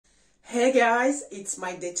Hey guys, it's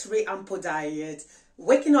my day 3 ample diet.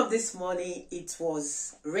 Waking up this morning, it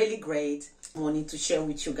was really great morning to share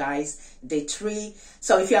with you guys day 3.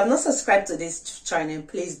 So if you have not subscribed to this channel,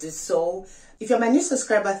 please do so. If you're my new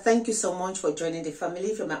subscriber, thank you so much for joining the family.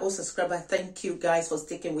 If you're my old subscriber, thank you guys for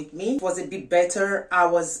sticking with me. It was a bit better. I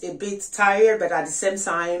was a bit tired, but at the same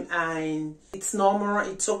time, and it's normal.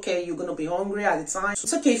 It's okay. You're gonna be hungry at the time.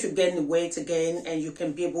 It's okay if you gain the weight again and you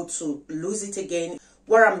can be able to lose it again.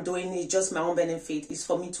 What I'm doing is just my own benefit. It's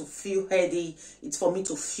for me to feel healthy. It's for me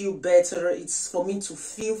to feel better. It's for me to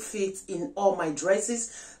feel fit in all my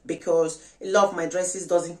dresses, because a lot of my dresses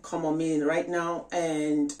doesn't come on me right now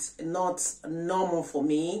and it's not normal for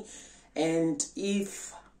me. And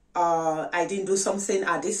if I didn't do something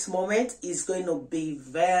at this moment, it's going to be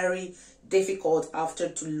very difficult after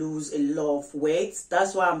to lose a lot of weight.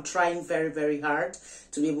 That's why I'm trying very hard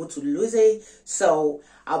to be able to lose it. So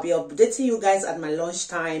I'll be updating you guys at my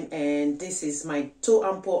lunchtime, and this is my 2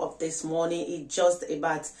 ample of this morning. It's just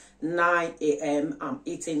about 9 a.m. I'm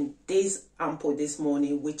eating this ample this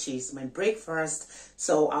morning, which is my breakfast.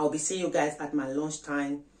 So I'll be seeing you guys at my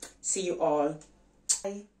lunchtime. See you all.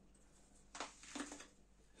 Bye.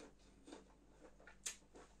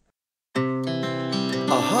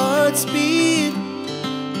 Our hearts beat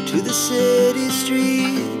to the city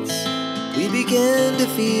streets. We began to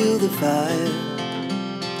feel the fire.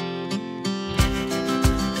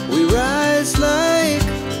 We rise like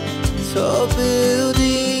tall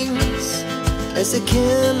buildings as the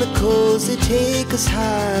chemicals, they take us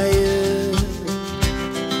higher.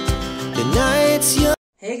 The night's young.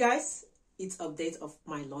 Hey guys, it's update of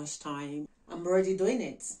my lunchtime. I'm already doing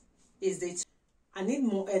it. Is it? I need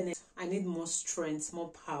more energy. I need more strength, more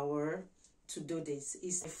power to do this.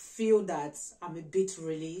 I feel that I'm a bit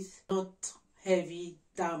relieved, not heavy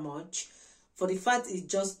that much. For the fact it's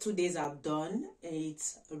just 2 days I've done,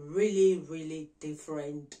 it's really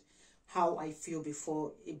different how I feel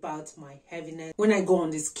before about my heaviness. When I go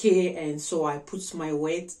on the scale and so I put my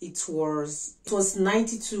weight, it was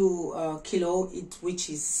 92 kilo, which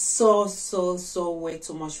is so way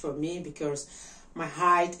too much for me, because my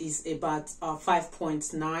height is about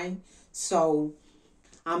 5.9. So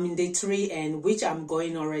I'm in day 3, and which I'm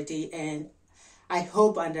going already, and I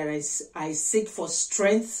hope and that I seek for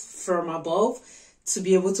strength from above to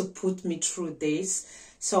be able to put me through this.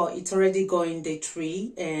 So it's already going day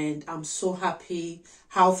 3, and I'm so happy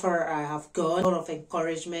how far I have gone. A lot of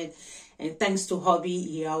encouragement, and thanks to hubby,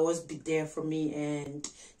 he always be there for me, and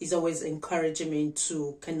he's always encouraging me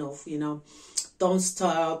to kind of, don't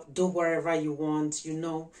stop, do whatever you want,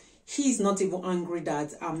 He's not even angry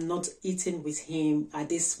that I'm not eating with him at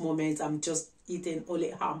this moment. I'm just eating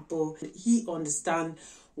only ample. He understands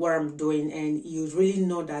what I'm doing, and you really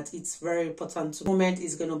know that it's very important. The moment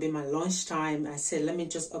is going to be my lunchtime. I said, let me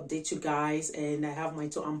just update you guys, and I have my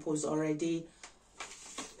 2 amples already.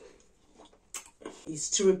 It's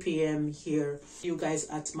 3 p.m. here. You guys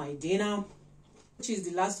at my dinner, which is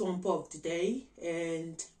the last ample of the day,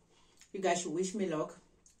 and you guys should wish me luck.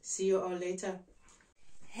 See you all later.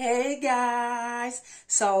 Hey guys,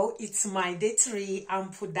 so it's my day 3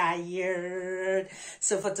 ample diet.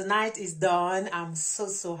 So for tonight is done. I'm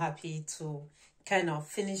so happy to kind of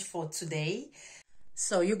finish for today.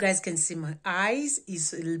 So you guys can see my eyes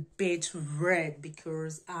is a little bit red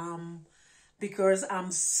because I'm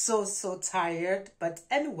so tired. But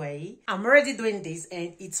anyway, I'm already doing this,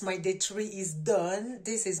 and it's my day 3 is done.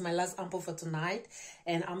 This is my last ample for tonight,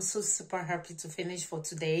 and I'm so super happy to finish for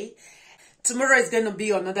today. Tomorrow is going to be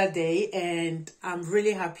another day, and I'm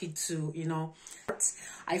really happy to,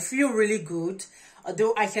 I feel really good.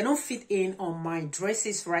 Although I cannot fit in on my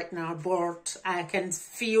dresses right now, but I can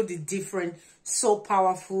feel the difference. So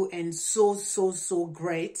powerful and so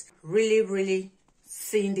great. Really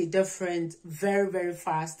seeing the difference very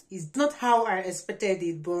fast. It's not how I expected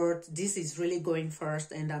it, but this is really going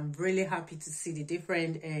first, and I'm really happy to see the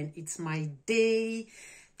difference. And it's my day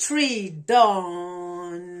 3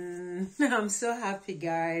 done. I'm so happy,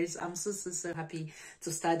 guys. I'm so happy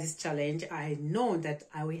to start this challenge. I know that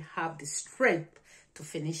I will have the strength to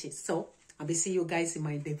finish it. So I'll be seeing you guys in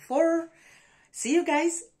my day 4. See you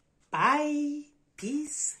guys. Bye.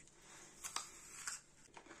 Peace.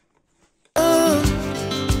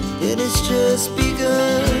 It has just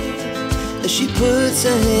begun as she puts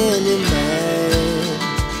her hand in mine.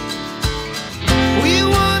 We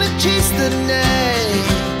wanna chase the night,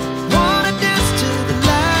 wanna dance to the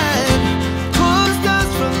light, pull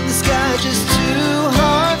stars from the sky, just 2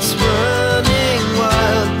 hearts running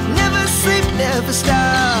wild. Never sleep, never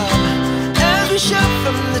stop, as we shout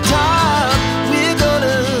from the top. We're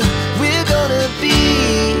gonna be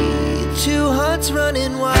 2 hearts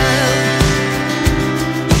running wild.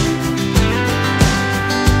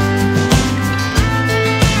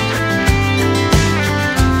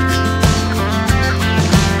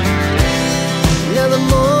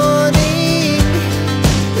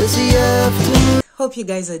 afternoon. Hope you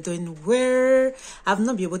guys are doing well. I've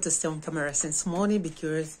not been able to stay on camera since morning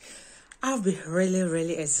because I've been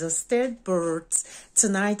really exhausted. But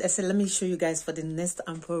tonight I said let me show you guys for the next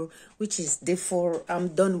ample, which is day 4. I'm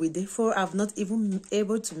done with day 4. I've not even been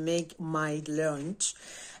able to make my lunch,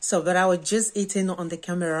 so but I was just eating on the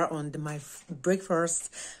camera on my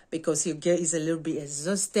breakfast because your girl is a little bit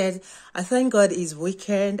exhausted. I thank God it's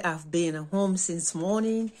weekend. I've been at home since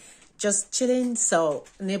morning, just chilling. So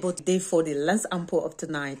enable day for the last ample of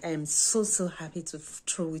tonight. I am so happy to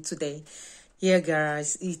through it today. Yeah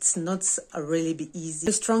guys, it's not really be easy.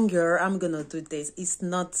 The stronger I'm gonna do this. It's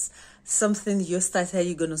not something you started,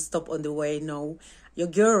 you're gonna stop on the way. No, your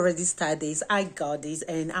girl already started this. I got this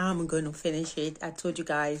and I'm gonna finish it. I told you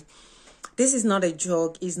guys, this is not a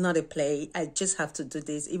joke, it's not a play. I just have to do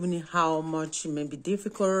this, even how much it may be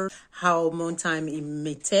difficult, how much time it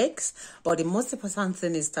may take. But the most important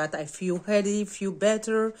thing is that I feel healthy, feel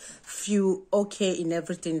better, feel okay in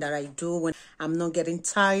everything that I do. When I'm not getting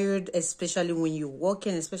tired, especially when you're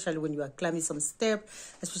walking, especially when you are climbing some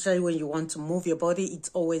steps, especially when you want to move your body, it's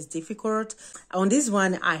always difficult. On this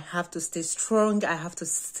one, I have to stay strong. I have to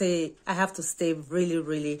stay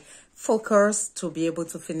really focused to be able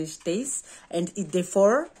to finish this. And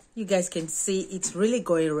therefore, you guys can see it's really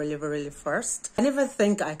going really fast. I never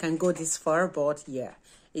think I can go this far, but yeah,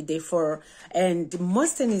 therefore. And the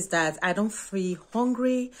most thing is that I don't feel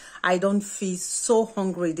hungry. I don't feel so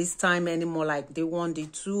hungry this time anymore like day 1, day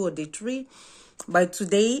 2, or day 3. But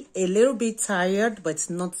today, a little bit tired, but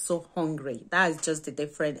not so hungry. That is just the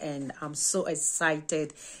difference, and I'm so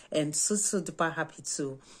excited and so duper happy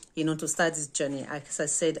to, to start this journey. As I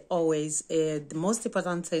said, always, the most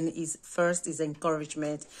important thing is first is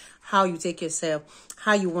encouragement. How you take yourself,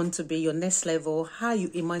 how you want to be, your next level, how you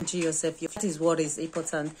imagine yourself. That is what is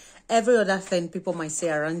important. Every other thing people might say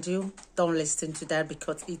around you, don't listen to that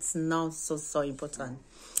because it's not so important.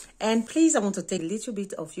 And please, I want to take a little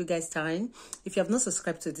bit of you guys' time. If you have not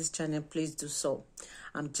subscribed to this channel, please do so.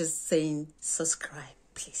 I'm just saying subscribe,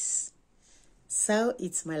 please. So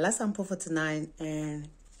it's my last sample for tonight, and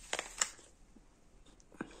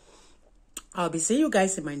I'll be seeing you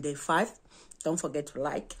guys in my day 5. Don't forget to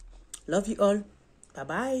like. Love you all.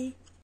 Bye-bye.